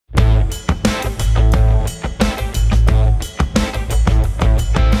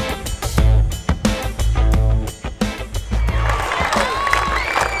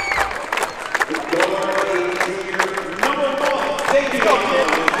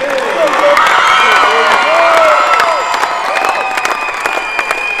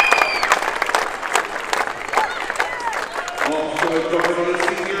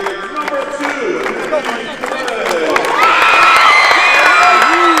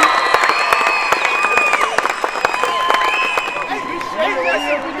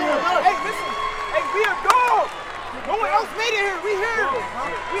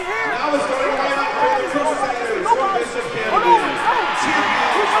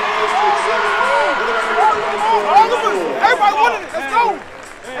Let's go.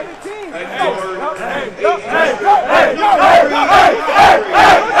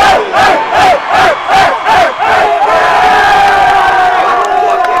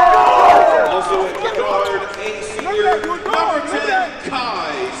 Also at guard, a senior, number 10,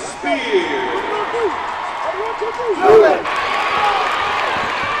 Kai Spear.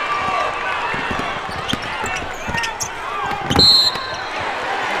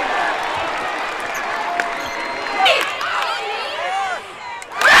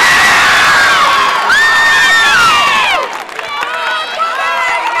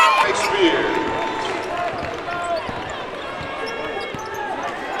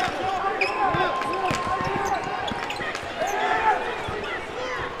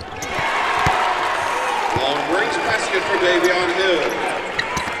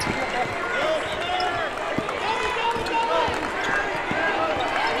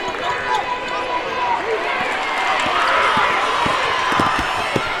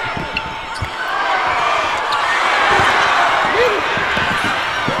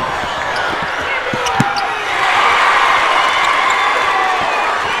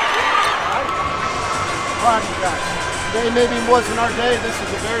 Today maybe wasn't our day. This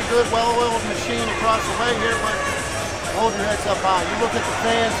is a very good, well-oiled machine across the way here, but hold your heads up high. You look at the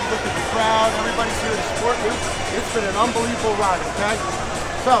fans, you look at the crowd, everybody's here to support you. It's been an unbelievable ride, okay?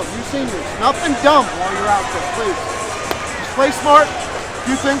 So, you seniors, nothing dumb while you're out there, please. Just play smart,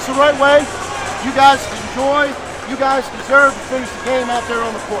 do things the right way. You guys enjoy, you guys deserve to finish the game out there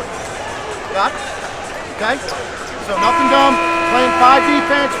on the court. Got it? Okay? So nothing dumb, playing 5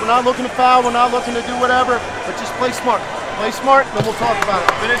 defense, we're not looking to foul, we're not looking to do whatever, but just play smart. Play smart, then we'll talk about it.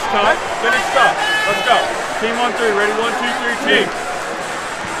 Finish tough, finish tough. Let's go. Team on 3, ready? 1, 2, 3, team.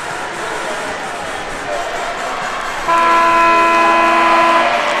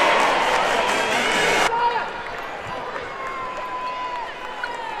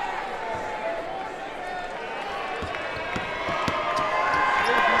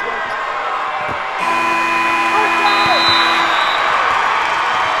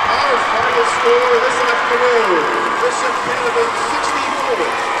 Bishop Canevin 64,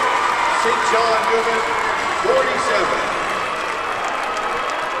 St. John Neumann 47.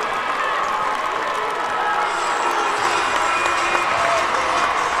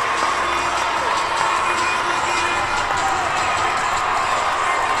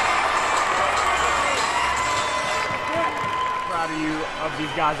 Proud of you, of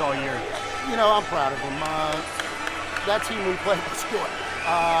these guys all year. You know, I'm proud of them. That team we played was good.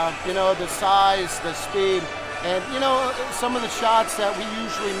 You know, the size, the speed, and you know, some of the shots that we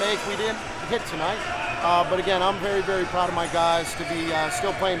usually make, we didn't hit tonight. But again, I'm very, very proud of my guys to be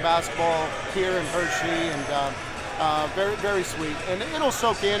still playing basketball here in Hershey, and very, very sweet. And it'll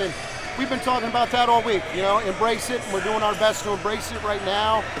soak in, and we've been talking about that all week. You know, embrace it, and we're doing our best to embrace it right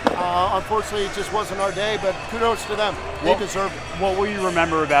now. Unfortunately, it just wasn't our day, but kudos to them. They deserve it. What will you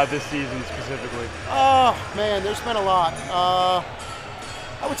remember about this season specifically? Oh, man, there's been a lot.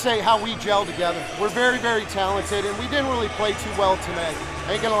 I would say how we gel together. We're very, very talented, and we didn't really play too well tonight.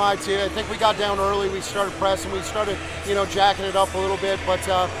 I ain't gonna lie to you. I think we got down early. We started pressing. We started, you know, jacking it up a little bit. But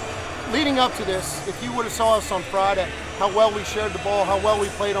leading up to this, if you would have saw us on Friday, how well we shared the ball, how well we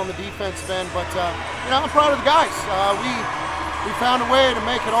played on the defensive end. But you know, I'm proud of the guys. We found a way to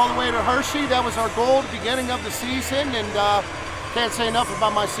make it all the way to Hershey. That was our goal at the beginning of the season, and can't say enough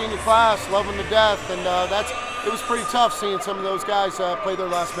about my senior class. Love them to death, and it was pretty tough seeing some of those guys play their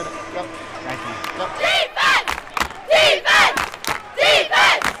last minute. Yep. Thank you. Yep. Defense! Defense!